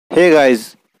Hey guys,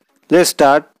 let's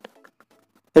start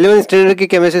 11th standard के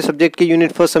chemistry subject के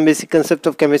unit first some basic concept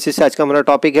of chemistry से आज का हमारा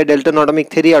टॉपिक है Dalton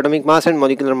atomic theory, atomic mass and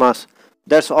molecular mass.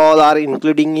 That's all are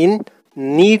including in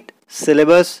NEET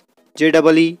syllabus,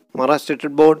 JEE, Maharashtra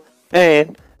State Board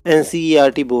and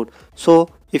NCERT board. So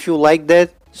if you like that,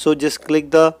 so just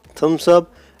click the thumbs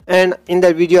up, and in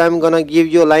that video I'm gonna give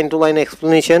you a line to line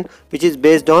explanation which is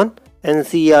based on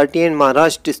NCERT and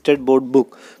Maharashtra State Board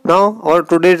book. Now our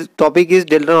today's topic is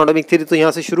Dalton atomic theory. तो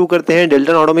यहाँ से शुरू करते हैं.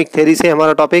 Dalton atomic theory से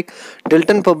हमारा topic.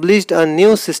 Dalton published a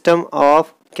new system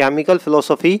of chemical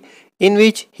philosophy in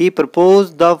which he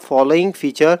proposed the following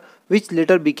feature which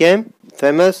later became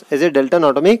famous as a Dalton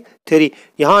atomic theory.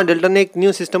 यहाँ Dalton ने एक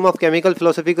new system of chemical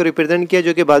philosophy को represent किया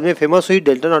जो कि बाद में famous हुई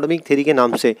डाल्टन एटॉमिक थ्योरी के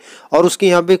नाम से. और उसके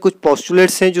यहाँ पे कुछ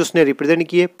पोस्टुलेट्स हैं जो उसने रिप्रेजेंट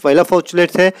किए. पहला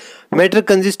पोस्टुलेट्स है matter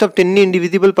consist of Tinni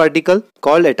indivisible particle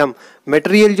called atom.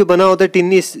 Material जो बना होता है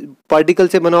टिन्नी पार्टिकल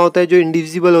से बना होता है जो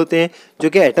इंडिविजिबल होते हैं जो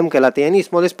कि एटम कहलाते हैं, यानी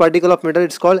smallest particle of matter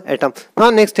it's called atom.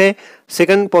 हाँ, नेक्स्ट है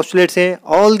सेकंड पोस्टुलेट्स है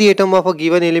all the atom of a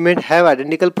given element have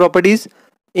identical properties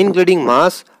including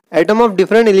mass. Atom of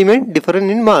different element different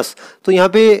in मास. तो यहाँ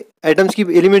पे एटम्स की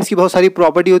एलिमेंट्स की बहुत सारी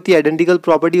प्रॉपर्टी होती है, आइडेंटिकल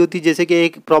प्रॉपर्टी होती है. जैसे कि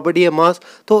एक प्रॉपर्टी है मास,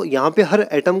 तो यहाँ पे हर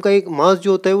एटम का एक मास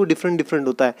जो होता है वो डिफरेंट डिफरेंट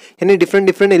होता है, यानी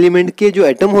डिफरेंट एलिमेंट के जो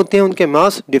एटम होते हैं उनके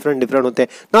मास डिफरेंट होते हैं.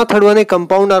 ना थर्ड वन है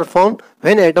compound are found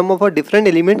when atom of a different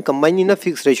element combine in a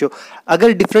fix ratio.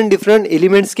 अगर डिफरेंट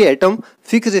एलिमेंट्स के एटम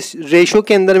फिक्स रेशियो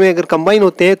के अंदर में अगर कंबाइन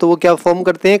होते हैं तो वो क्या फॉर्म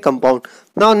करते हैं, compound.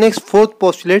 Now next fourth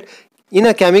postulate in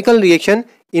a chemical reaction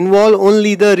involve only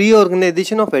the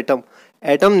reorganization of atom.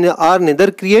 Atom are neither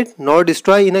create nor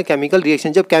destroy in a chemical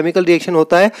reaction. जब chemical reaction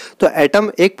होता है तो atom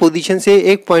एक पोजीशन से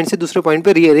एक पॉइंट से दूसरे पॉइंट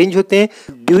पे रीअरेंज होते हैं.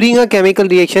 During a chemical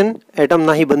reaction atom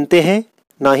ना ही बनते हैं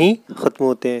ना ही खत्म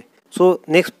होते हैं. सो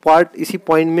नेक्स्ट पार्ट इसी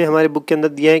पॉइंट में हमारे बुक के अंदर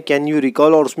दिया है, कैन यू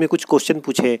रिकॉल, और उसमें कुछ क्वेश्चन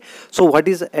पूछे हैं. So what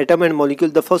is atom and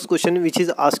molecule, the first question which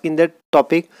is ask in that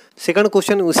topic. Second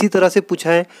question उसी तरह से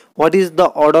पूछा है, what is the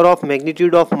order of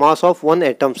magnitude of mass of one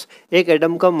atoms. एक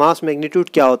एटम का मास मैग्नीट्यूड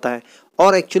क्या होता है.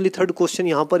 और एक्चुअली थर्ड क्वेश्चन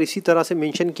यहाँ पर इसी तरह से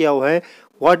मेंशन किया हुआ है,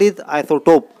 what is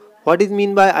isotope, what is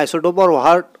mean by isotope और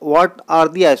व्हाट आर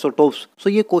दी आइसोटोप्स. सो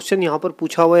ये क्वेश्चन यहाँ पर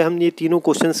पूछा हुआ है. हम ये तीनों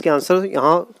क्वेश्चंस के आंसर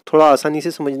यहाँ थोड़ा आसानी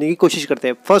से समझने की कोशिश करते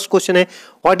हैं. फर्स्ट क्वेश्चन है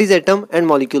what is atom and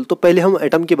molecule. तो पहले हम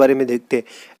एटम के बारे में देखते हैं.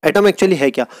 एटम एक्चुअली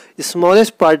है क्या,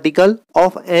 smallest particle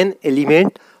of an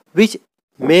element which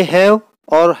may have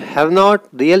और have not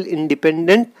real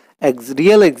independent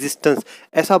real existence.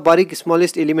 ऐसा बारीक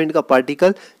स्मॉलेस्ट एलिमेंट का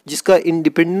पार्टिकल जिसका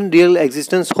इंडिपेंडेंट रियल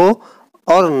एग्जिस्टेंस हो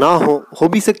और ना हो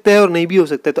भी सकता है और नहीं भी हो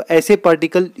सकता है. तो ऐसे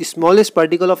particle smallest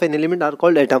particle of an element are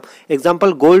called atom.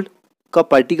 Example gold का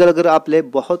पार्टिकल अगर आप ले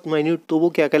बहुत माइन्यूट तो वो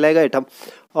क्या कहलाएगा, एटम.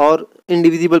 और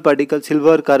इंडिविजिबल पार्टिकल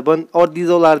सिल्वर, कार्बन, और these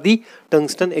all are the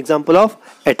tungsten example of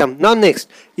atom. Now next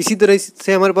इसी तरह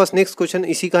से हमारे पास नेक्स्ट क्वेश्चन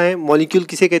इसी का है, मॉलिक्यूल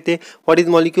किसे कहते हैं. What is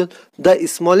molecule, the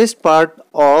smallest part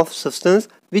of substance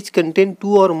which contain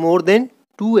two और more than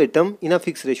to atom in a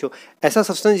fix ratio. ऐसा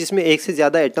सब्सटेंस जिसमें एक से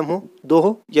ज़्यादा एटम हो, दो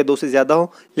हो या दो से ज़्यादा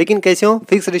हो, लेकिन कैसे हो,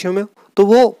 फिक्स रेशियो में. तो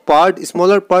वो पार्ट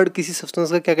स्मॉलर पार्ट किसी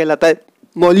सब्सटेंस का क्या कहलाता है,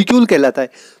 मॉलिक्यूल कहलाता है.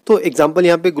 तो एग्जांपल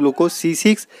यहाँ पे ग्लूकोज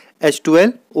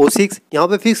C6H12O6, यहाँ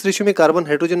पे फिक्स रेशियो में कार्बन,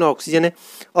 हाइड्रोजन और ऑक्सीजन है.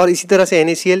 और इसी तरह से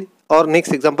NaCl, और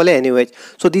नेक्स्ट एग्जांपल है NaOH.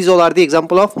 So these all are the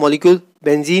example of molecule,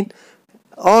 benzene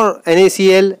और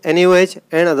NaCl, NaOH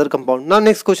and other compound. Now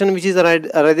next question which is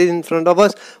arises in front of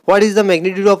us, what is the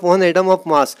magnitude of one atom of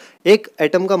mass. एक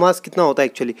atom का मास कितना होता है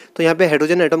actually. तो यहाँ पे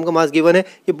hydrogen atom का मास गिवन है,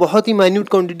 ये बहुत ही माइन्यूट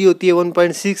क्वांटिटी होती है,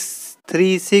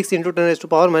 1.636 ×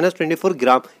 10⁻⁻24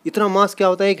 ग्राम. इतना मास क्या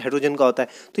होता है, एक हाइड्रोजन का होता है.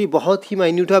 तो ये बहुत ही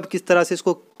माइन्यूट है. अब किस तरह से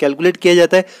इसको कैलकुलेट किया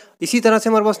जाता है. इसी तरह से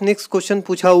हमारे पास नेक्स्ट क्वेश्चन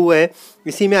पूछा हुआ है,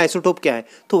 इसी में आइसोटोप क्या है.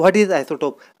 तो what is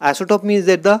isotope. Isotope means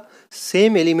that the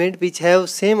same element which have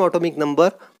same atomic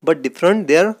number but different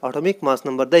their atomic mass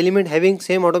number. The element having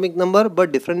same atomic number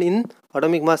but different in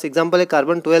atomic mass. Example है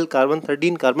carbon 12, carbon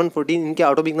 13, carbon 14. इनके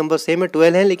atomic number same है,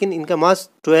 12 है, लेकिन इनका मास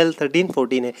 12, 13,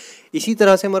 14 है. इसी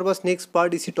तरह से हमारे पास नेक्स्ट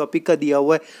पार्ट इसी टॉपिक का दिया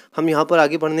हुआ है. हम यहाँ पर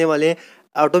आगे बढ़ने वाले हैं,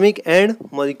 atomic and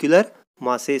molecular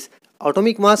masses.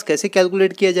 Atomic mass कैसे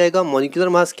कैलकुलेट किया जाएगा, मॉलिक्यूलर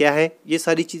मास क्या है, ये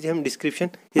सारी चीज़ें हम डिस्क्रिप्शन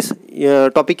इस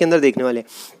टॉपिक के अंदर देखने वाले हैं.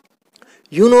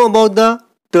 You know about the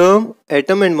term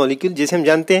atom and molecule, जैसे हम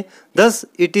जानते हैं. Thus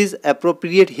it is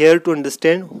appropriate hair to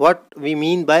understand what we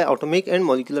mean by atomic and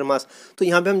molecular mass. तो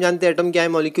यहाँ पे हम जानते हैं एटम क्या है,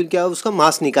 मॉलिक्यूल क्या है, उसका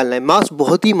मास निकालना है. मास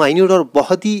बहुत ही माइन्यूट और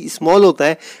बहुत ही स्मॉल होता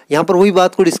है. यहाँ पर वही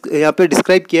बात को यहाँ पे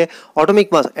डिस्क्राइब किया है.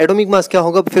 एटॉमिक मास क्या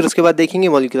होगा, फिर उसके बाद देखेंगे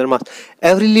molecular mass.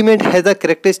 Every element has the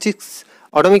characteristics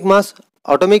atomic mass.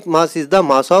 Atomic mass is the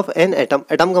mass of an atom,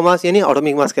 atom का मास यानी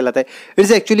एटॉमिक मास कहलाता है।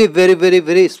 It's actually very very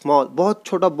very small, बहुत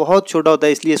छोटा होता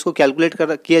है, इसलिए इसको कैलकुलेट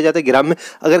किया जाता है ग्राम में।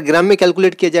 अगर ग्राम में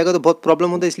कैलकुलेट किया जाएगा तो बहुत प्रॉब्लम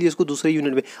होता है, इसलिए इसको दूसरे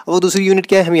यूनिट में। अब वो दूसरी यूनिट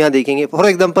क्या है हम यहाँ देखेंगे। For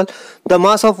example the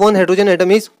mass of one hydrogen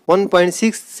atom is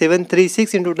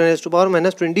 1.6736 into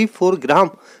 10⁻24 gram.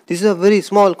 This is a very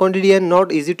small quantity and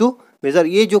not easy to measure.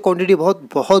 ये जो क्वांटिटी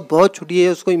बहुत छोटी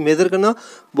है, उसको मेज़र करना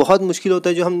बहुत मुश्किल होता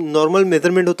है। जो हम नॉर्मल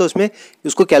मेजरमेंट होता है उसमें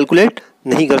उसको कैलकुलेट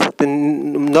नहीं कर सकते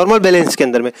नॉर्मल बैलेंस के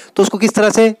अंदर में। तो उसको किस तरह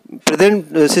से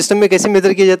प्रेजेंट सिस्टम में कैसे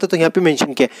मेजर किया जाता है, तो यहाँ पे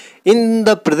मेंशन किया in the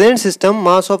present system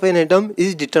mass of an atom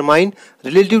is determined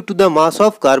relative to the mass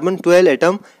of carbon 12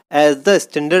 atom as the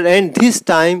standard and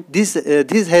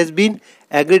this has been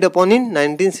agreed upon in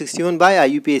 1961 bye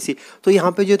IUPAC। तो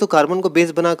यहाँ पे जो है तो कार्बन को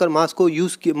base बनाकर मास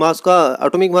का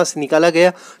atomic mass निकाला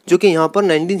गया, जो कि यहाँ पर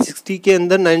 1961 के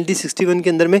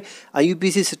अंदर में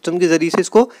IUPAC सिस्टम के जरिए से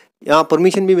इसको यहाँ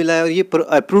परमिशन भी मिला है और ये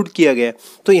अप्रूव किया गया है।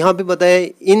 तो यहाँ पे बताया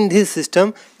in this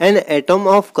system an atom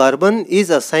of carbon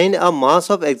is assigned a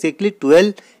mass of exactly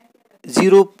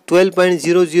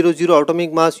 12.000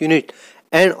 atomic mass unit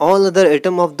and all other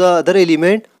atom of the other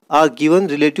element are given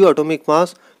relative atomic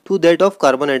mass to that of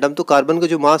carbon atom। तो carbon का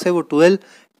जो मास है वो 12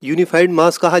 unified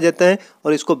मास कहा जाता है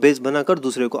और इसको बेस बनाकर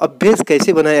दूसरे को। अब बेस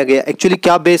कैसे बनाया गया, एक्चुअली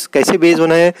क्या बेस कैसे बेस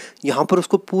बनाया है, यहाँ पर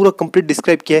उसको पूरा कंप्लीट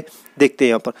डिस्क्राइब किया है, देखते हैं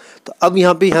यहाँ पर। तो अब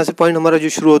यहाँ से पॉइंट हमारा जो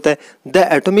शुरू होता है, the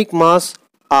atomic mass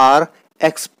are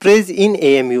express in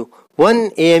AMU। 1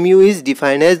 AMU is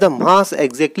defined as the mass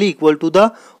exactly equal to the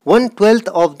 1/12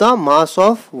 of the mass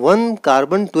of one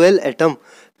carbon 12 atom.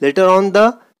 Later on the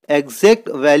exact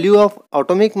value of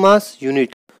atomic mass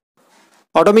unit।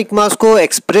 Atomic mass को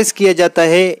express किया जाता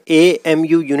है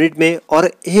AMU unit में,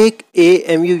 और एक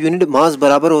AMU unit mass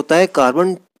बराबर होता है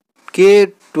कार्बन के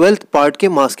 12th पार्ट के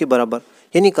मास के बराबर,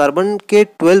 यानी कार्बन के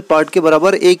 12 पार्ट के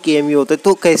बराबर एक AMU होता है।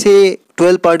 तो कैसे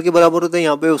 12 पार्ट के बराबर होता है,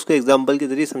 यहाँ पे उसको एग्जांपल के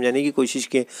जरिए समझाने की कोशिश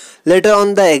की। Later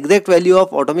on the exact value of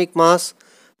atomic mass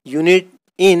unit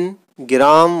in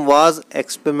gram was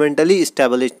experimentally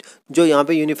established. जो यहाँ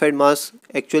पे यूनिफाइड मास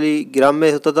एक्चुअली ग्राम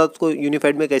में होता था, उसको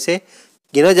यूनिफाइड में कैसे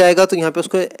गिना जाएगा, तो यहाँ पे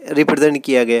उसको रिप्रेजेंट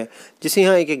किया गया है। जैसे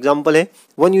यहाँ एक एग्जांपल है,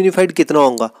 1 यूनिफाइड कितना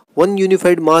होगा, 1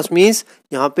 यूनिफाइड मास मीन्स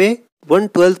यहाँ पे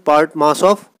 1/12 part mass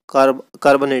of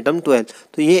carbon atom 12।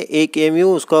 तो ये एक AMU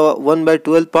उसका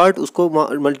 1/12 पार्ट, उसको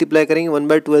मल्टीप्लाई करेंगे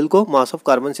 1/12 को मास ऑफ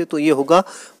कार्बन से, तो ये होगा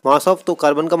मास ऑफ, तो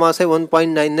कार्बन का मास है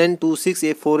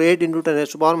 1.992648 into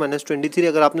 10⁻23।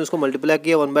 अगर आपने उसको मल्टीप्लाई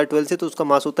किया 1/12 से तो उसका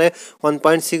मास होता है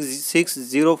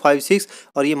 1.66056,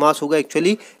 और ये मास होगा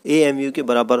एक्चुअली AMU के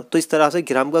बराबर। तो इस तरह से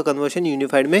ग्राम का कन्वर्शन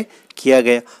यूनिफाइड में किया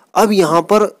गया। अब यहाँ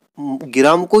पर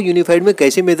ग्राम को यूनिफाइड में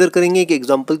कैसे मेजर करेंगे, एक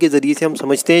एग्जांपल के जरिए से हम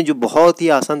समझते हैं, जो बहुत ही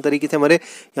आसान तरीके से हमारे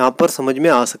यहाँ पर समझ में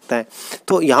आ सकता है।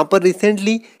 तो यहाँ पर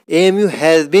recently AMU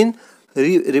has been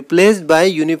replaced by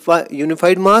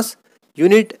unified mass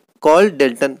unit called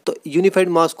Dalton. तो यूनिफाइड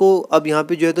मास को अब यहाँ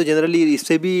पे जो है तो जनरली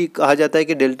इससे भी कहा जाता है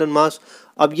कि डेल्टन मास।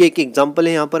 अब ये एक एग्जाम्पल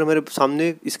है यहाँ पर हमारे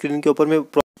सामने स्क्रीन के ऊपर में।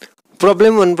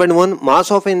 Problem 1.1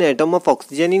 mass of an atom of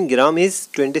oxygen in gram is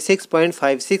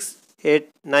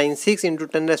 26.56896 into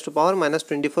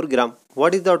 10⁻⁻24 gram.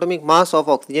 What is the atomic mass of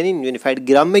oxygen in unified.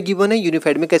 ग्राम में गिवन है,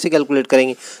 यूनिफाइड में कैसे कैलकुलेट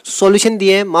करेंगे। सॉल्यूशन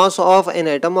दिया है, mass of an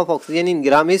atom of oxygen in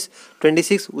gram is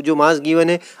 26, जो mass given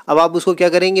है। अब आप उसको क्या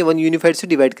करेंगे, 1 यूनिफाइड से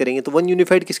डिवाइड करेंगे। तो 1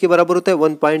 यूनिफाइड किसके बराबर होता है,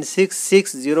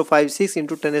 1.66056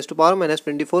 into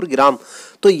 10⁻⁻24 ग्राम।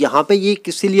 तो यहाँ पे ये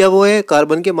किससे लिया हुआ है,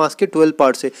 कार्बन के मास के 12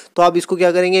 पार्ट से। तो आप इसको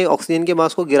क्या करेंगे, ऑक्सीजन के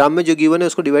मास को ग्राम में जो गिवन है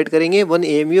उसको डिवाइड करेंगे 1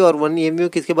 AMU, और 1 AMU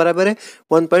किसके बराबर है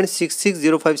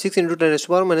 1.66056 into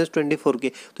 10⁻⁻24 के।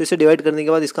 तो इसे डिवाइड करने के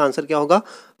बाद इसका आंसर क्या होगा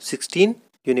 16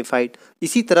 यूनिफाइड।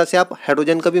 इसी तरह से आप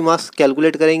हाइड्रोजन का भी मास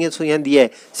कैलकुलेट करेंगे, तो यहाँ दिया है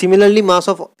similarly mass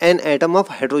of an atom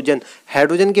of hydrogen.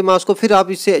 Hydrogen के मास को फिर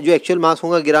आप इससे जो एक्चुअल मास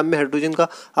होगा ग्राम में हाइड्रोजन का,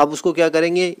 आप उसको क्या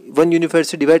करेंगे 1 यूनिफाइड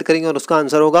से डिवाइड करेंगे और उसका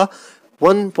आंसर होगा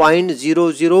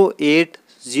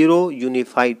 1.0080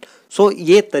 यूनिफाइड। सो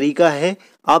ये तरीका है,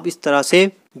 आप इस तरह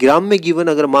से ग्राम में गिवन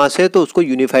अगर मास है तो उसको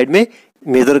यूनिफाइड में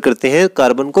मेजर करते हैं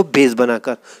कार्बन को बेस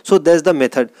बनाकर। So that's the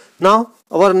method. Now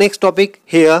our next topic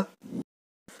here,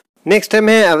 next time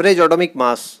है average atomic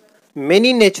mass.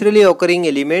 Many naturally occurring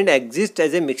element exist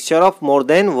as a mixture of more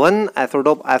than 1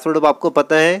 isotope. Isotope आपको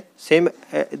पता है, same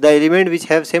the element which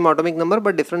have same atomic number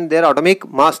but different their atomic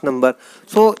mass number.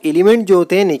 So element जो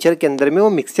होते हैं nature के अंदर में वो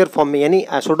मिक्सचर फॉर्म में, यानी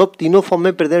आइसोटोप तीनों फॉर्म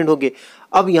में प्रेजेंट होंगे।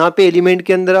 अब यहाँ पे एलिमेंट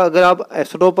के अंदर अगर आप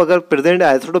आइसोटोप अगर प्रेजेंट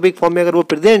आइसोटोपिक फॉर्म में अगर वो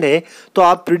प्रेजेंट है तो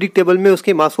आप पीरियोडिक टेबल में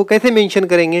उसके मास को कैसे मेंशन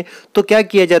करेंगे। तो क्या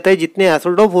किया जाता है, जितने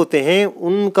आइसोटोप होते हैं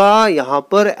उनका यहाँ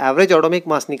पर एवरेज एटॉमिक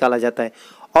मास निकाला जाता है,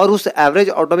 और उस एवरेज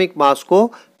एटॉमिक मास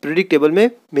को पीरियोडिक टेबल में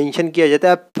मेंशन किया जाता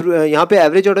है। अब यहाँ पे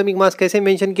एवरेज एटॉमिक मास कैसे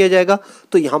मेंशन किया जाएगा,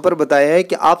 तो यहाँ पर बताया है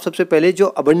कि आप सबसे पहले जो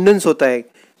अबंडेंस होता है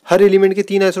हर एलिमेंट के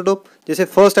 3 आइसोटोप, जैसे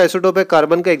फर्स्ट आइसोटोप है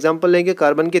कार्बन का एग्जांपल लेंगे,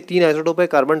 कार्बन के 3 आइसोटोप है,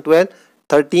 कार्बन 12,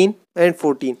 13 एंड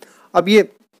 14। अब ये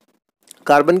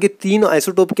कार्बन के 3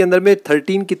 आइसोटोप के अंदर में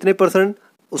 13 कितने परसेंट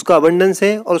उसका अबंडेंस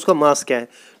है और उसका मास क्या है,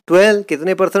 12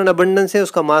 कितने परसेंट अबंडेंस है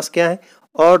उसका मास क्या है,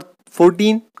 और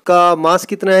 14 का मास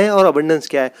कितना है और अबंडेंस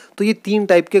क्या है। तो ये 3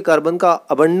 टाइप के कार्बन का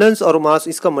अबंडेंस और मास,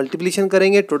 इसका मल्टीप्लिकेशन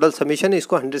करेंगे, टोटल समेशन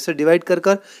इसको 100 से डिवाइड कर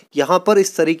कर यहाँ पर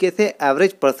इस तरीके से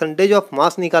एवरेज परसेंटेज ऑफ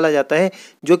मास निकाला जाता है,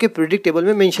 जो कि पीरियोडिक टेबल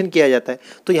में मेंशन किया जाता है।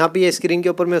 तो यहाँ पे ये स्क्रीन के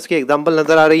ऊपर में उसकी एग्जांपल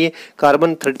नजर आ रही है,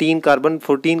 कार्बन 13, कार्बन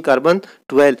 14, कार्बन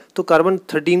 12। तो कार्बन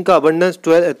 13 का अबंडेंस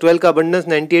 12 का अबंडेंस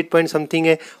 98 पॉइंट समथिंग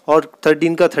है, और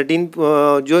 13 का 13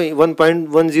 जो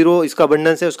 1.10 इसका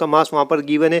अबंडेंस है, उसका मास वहाँ पर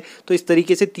गिवन है। तो इस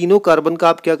तरीके से तीनों कार्बन का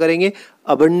आप क्या करेंगे,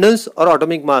 अबंडेंस और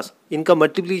एटॉमिक मास इनका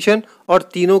मल्टीप्लिकेशन और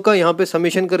तीनों का यहाँ पे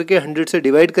समेशन करके 100 से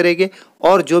डिवाइड करेंगे,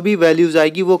 और जो भी वैल्यूज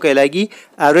आएगी वो कहलाएगी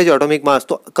एवरेज एटॉमिक मास।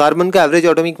 तो कार्बन का एवरेज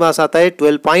एटॉमिक मास आता है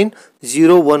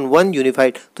 12.011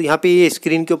 यूनिफाइड। तो यहाँ पे ये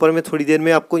स्क्रीन के ऊपर में थोड़ी देर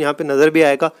में आपको यहाँ पे नजर भी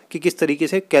आएगा कि किस तरीके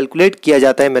से कैलकुलेट किया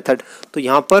जाता है मेथड। तो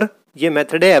यहाँ पर ये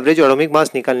मेथड है एवरेज एटॉमिक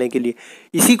मास निकालने के लिए।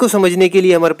 इसी को समझने के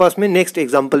लिए हमारे पास में नेक्स्ट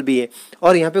एग्जांपल भी है,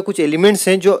 और यहाँ पे कुछ एलिमेंट्स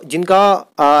हैं जो जिनका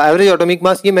एवरेज एटॉमिक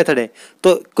मास ये मेथड है।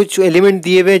 तो कुछ एलिमेंट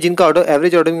दिए हुए हैं जिनका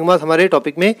एवरेज एटॉमिक मास हमारे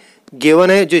टॉपिक में गिवन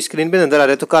है, जो स्क्रीन पे नजर आ रहा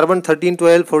है। तो कार्बन 13,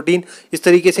 12, 14 इस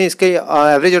तरीके से इसके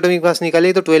एवरेज एटॉमिक मास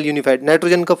निकाले तो 12 यूनिफाइड,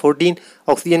 नाइट्रोजन का 14,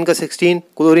 ऑक्सीजन का 16,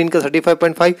 क्लोरीन का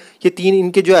 35.5। ये 3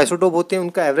 इनके जो आइसोटोप होते हैं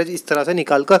उनका एवरेज इस तरह से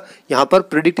निकालकर यहाँ पर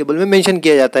पीरियोडिक टेबल में मेंशन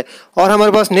किया जाता है। और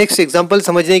हमारे पास नेक्स्ट एग्जांपल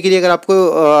समझने के लिए अगर आपको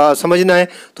समझना है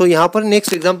तो यहाँ पर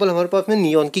नेक्स्ट एग्जांपल हमारे पास में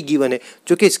नियॉन की गिवन है,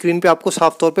 जो कि स्क्रीन पे आपको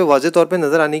साफ तौर पे वाज़ेह तौर पे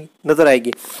नजर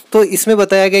आएगी। तो इसमें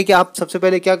बताया गया कि आप सबसे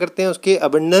पहले क्या करते हैं, उसके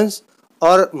अबंडेंस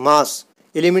और मास,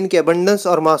 एलिमेंट के अबंडेंस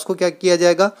और मास को क्या किया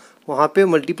जाएगा, वहाँ पे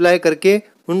मल्टीप्लाई करके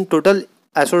उन टोटल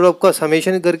आइसोटोप का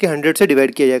समेशन करके 100 से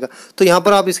डिवाइड किया जाएगा। तो यहाँ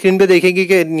पर आप स्क्रीन पे देखेंगे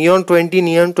कि नियॉन 20,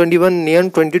 नियॉन 21, नियॉन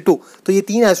 22, तो ये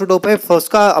 3 आइसोटोप है।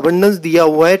 फर्स्ट का अबंडेंस दिया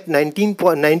हुआ है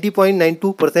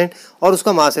 90.92% और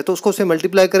उसका मास है, तो उसको उससे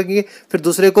मल्टीप्लाई करेंगे। फिर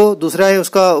दूसरा है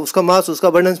उसका मास, उसका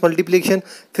अबंडेंस मल्टीप्लिकेशन,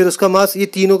 फिर उसका मास, ये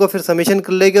तीनों का फिर समेशन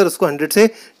कर लेंगे और उसको 100 से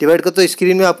डिवाइड कर। तो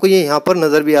स्क्रीन में आपको ये यहाँ पर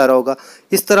नज़र भी आ रहा होगा।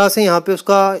 इस तरह से यहाँ पे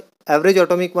उसका एवरेज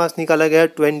एटॉमिक मास निकाला गया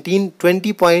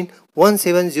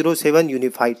 20.1707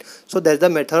 unified. So that's the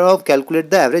method of calculate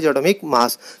the average atomic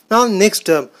mass. Now next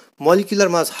term, molecular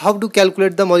mass. How to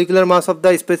calculate the molecular mass of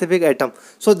the specific atom?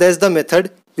 So that's the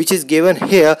method which is given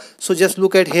here. So just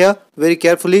look at here very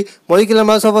carefully. Molecular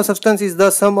mass of a substance is the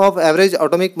sum of average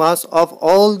atomic mass of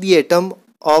all the atom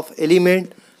of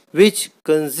element which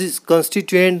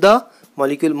constituent the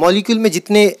molecule. Molecule में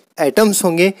जितने atoms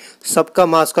होंगे सबका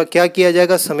मास का क्या किया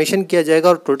जाएगा, summation किया जाएगा,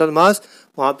 और टोटल मास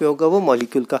वहाँ पे होगा वो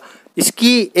मॉलिक्यूल का।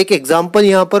 इसकी एक एग्जांपल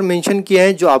यहाँ पर मेंशन किया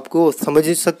है जो आपको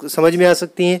समझ में आ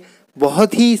सकती हैं।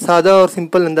 बहुत ही सादा और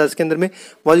सिंपल अंदाज के अंदर में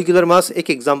मॉलिक्यूलर मास एक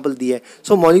एग्जांपल दिया है।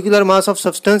 सो molecular mass of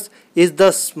substance is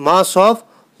the mass of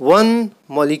one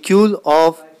molecule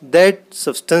of that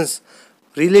substance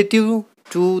relative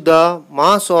to the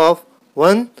mass of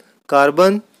one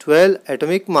carbon 12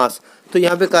 atomic mass. तो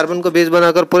यहाँ पे कार्बन को बेस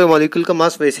बनाकर पूरे मॉलिक्यूल का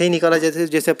मास वैसे ही निकाला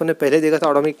जैसे अपन ने पहले देखा था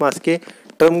एटॉमिक मास के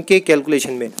टर्म के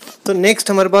कैलकुलेशन में। तो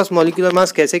नेक्स्ट हमारे पास मॉलिक्यूलर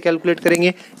मास कैसे कैलकुलेट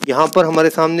करेंगे, यहाँ पर हमारे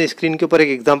सामने स्क्रीन के ऊपर एक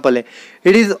एग्जांपल है।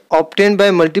 It is obtained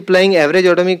by multiplying average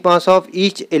atomic mass of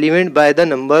each element by the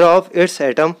number of its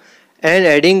atom and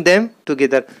adding them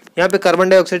together. यहाँ पे कार्बन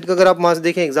डाइऑक्साइड का अगर आप मास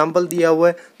देखें, एग्जाम्पल दिया हुआ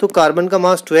है, तो कार्बन का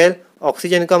मास 12,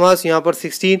 ऑक्सीजन का मास यहाँ पर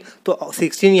 16, तो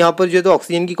 16 यहाँ पर जो है तो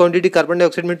ऑक्सीजन की क्वांटिटी कार्बन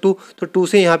डाइऑक्साइड में 2, तो 2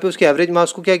 से यहाँ पे उसके एवरेज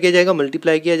मास को क्या किया जाएगा,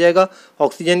 मल्टीप्लाई किया जाएगा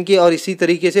ऑक्सीजन की, और इसी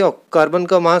तरीके से कार्बन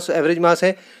का मास एवरेज मास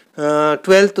है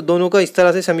 12, तो दोनों का इस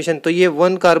तरह से समीशन। तो ये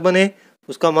 1 कार्बन है,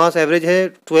 उसका मास एवरेज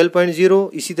है 12.0,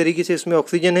 इसी तरीके से इसमें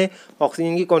ऑक्सीजन है,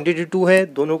 ऑक्सीजन की क्वांटिटी 2 है,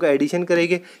 दोनों का एडिशन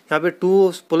करेंगे। यहाँ पे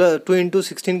 2 इंटू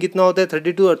 16 कितना होता है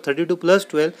 32, और 32 प्लस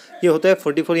 12 ये होता है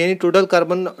 44, यानी टोटल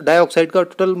कार्बन डाइऑक्साइड का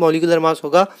टोटल मॉलिक्यूलर मास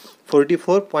होगा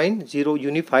 44.0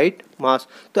 यूनिफाइड मास।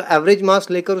 तो एवरेज मास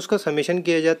लेकर उसका समेशन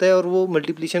किया जाता है और वो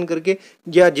मल्टीप्लिकेशन करके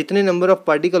या जितने नंबर ऑफ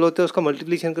पार्टिकल होते हैं उसका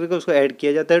मल्टीप्लिकेशन करके उसको ऐड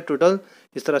किया जाता है, टोटल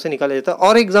इस तरह से निकाला जाता है।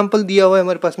 और एग्जांपल दिया हुआ है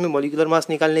हमारे पास में मॉलिक्यूलर मास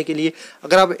निकालने के लिए।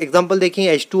 अगर आप एग्जांपल देखें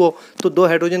H2O, तो 2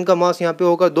 हाइड्रोजन का मास यहाँ पे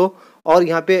होगा 2, और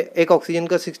यहाँ पे एक ऑक्सीजन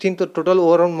का 16, तो टोटल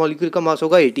ओवरऑल मॉलिक्यूल का मास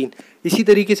होगा 18। इसी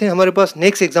तरीके से हमारे पास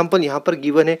नेक्स्ट एग्जांपल यहाँ पर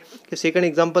गिवन है कि सेकंड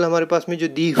एग्जांपल हमारे पास में जो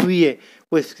दी हुई है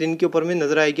वो स्क्रीन के ऊपर में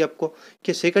नजर आएगी आपको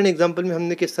कि सेकंड एग्जांपल में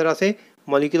हमने किस तरह से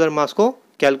मॉलिक्यूलर मास को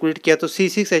कैलकुलेट किया। तो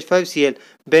C6H5Cl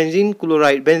बेंजील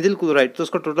क्लोराइड, तो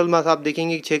उसका टोटल मास आप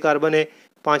देखेंगे 6 कार्बन है,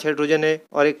 5 हाइड्रोजन है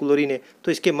और 1 क्लोरीन है।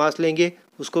 तो इसके मास लेंगे,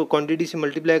 उसको क्वांटिटी से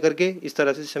मल्टीप्लाई करके इस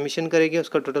तरह से समीशन करेंगे,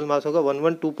 उसका टोटल मास होगा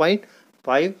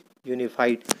 112.5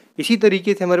 यूनिफाइड। इसी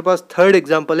तरीके से हमारे पास थर्ड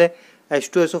एग्जांपल है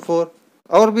H2SO4।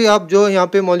 और भी आप जो यहाँ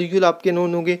पे मॉलिक्यूल आपके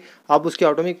नोन होंगे, आप उसके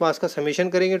एटॉमिक मास का समीशन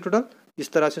करेंगे टोटल,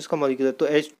 इस तरह से उसका मॉलिक्यूल। तो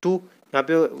H2 यहाँ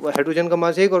पे हाइड्रोजन का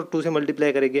मास 1 और 2 से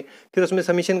मल्टीप्लाई करेंगे, फिर उसमें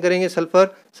समीशन करेंगे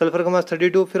सल्फर का मास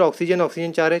 32, फिर ऑक्सीजन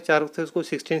 4 है, 4 से उसको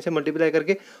 16 से मल्टीप्लाई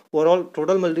करके ओवरऑल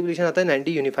टोटल मल्टीप्लिकेशन आता है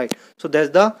 90 unified. So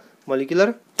that's the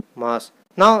molecular mass.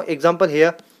 Now example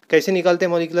here, कैसे निकालते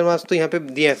हैं मॉलिक्यूलर मास, तो यहाँ पे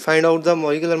दिया है find out the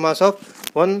molecular mass of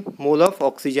 1 mole of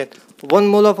oxygen. 1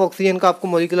 mole of oxygen का आपको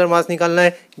मॉलिक्यूलर मास निकालना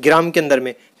है ग्राम के अंदर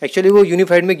में। एक्चुअली वो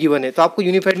यूनिफाइड में गिवन है, तो आपको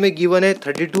यूनिफाइड में गिवन है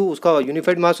 32, उसका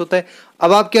यूनिफाइड मास होता है।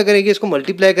 अब आप क्या करेंगे, इसको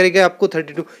मल्टीप्लाई करेंगे, आपको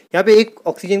 32, यहाँ पे एक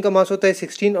ऑक्सीजन का मास होता है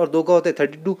 16 और 2 का होता है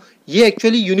 32, ये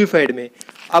एक्चुअली यूनिफाइड में।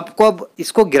 आपको अब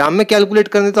इसको ग्राम में कैलकुलेट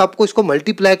करने, तो आपको इसको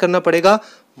मल्टीप्लाई करना पड़ेगा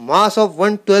mass of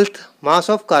 1/12 mass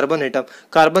of carbon atom.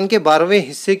 Carbon के 12वें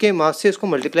हिस्से के मास से इसको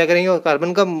मल्टीप्लाई करेंगे, और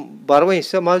कार्बन का 12वां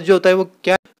हिस्सा मास जो होता है वो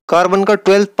क्या, कार्बन का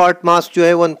 12th पार्ट मास जो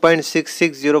है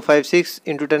 1.66056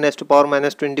 इंटू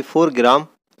 10⁻⁻24 ग्राम।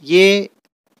 ये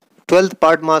 12th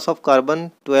part mass of carbon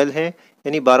 12 है,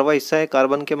 यानी 12वां हिस्सा है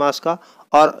कार्बन के मास का।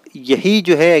 और यही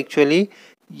जो है एक्चुअली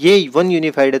ये 1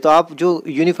 यूनिफाइड है। तो आप जो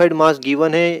यूनिफाइड मास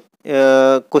गिवन है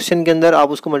क्वेश्चन के अंदर,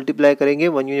 आप उसको मल्टीप्लाई करेंगे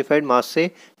 1 यूनिफाइड मास से,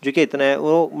 जो कि इतना है।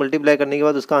 वो मल्टीप्लाई करने के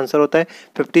बाद उसका आंसर होता है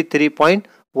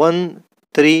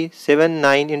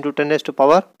 53.1379 into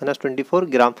 10⁻⁻24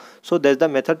 gram. So that's the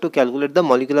method to calculate the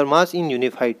molecular mass in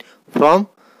unified from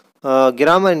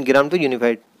gram and gram to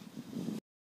unified.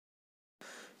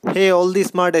 Hey all the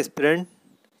smart aspirant,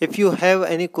 if you have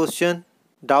any question,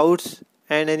 doubts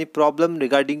and any problem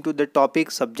regarding to the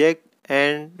topic, subject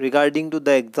and regarding to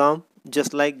the exam,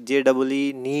 just like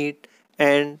JEE, NEET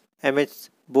and MS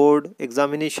board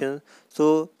examination,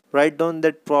 so write down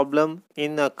that problem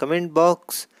in a comment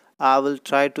box. I will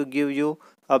try to give you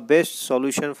a best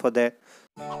solution for that.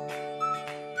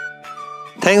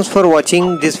 Thanks for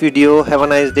watching this video. Have a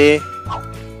nice day.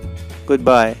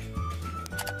 Goodbye.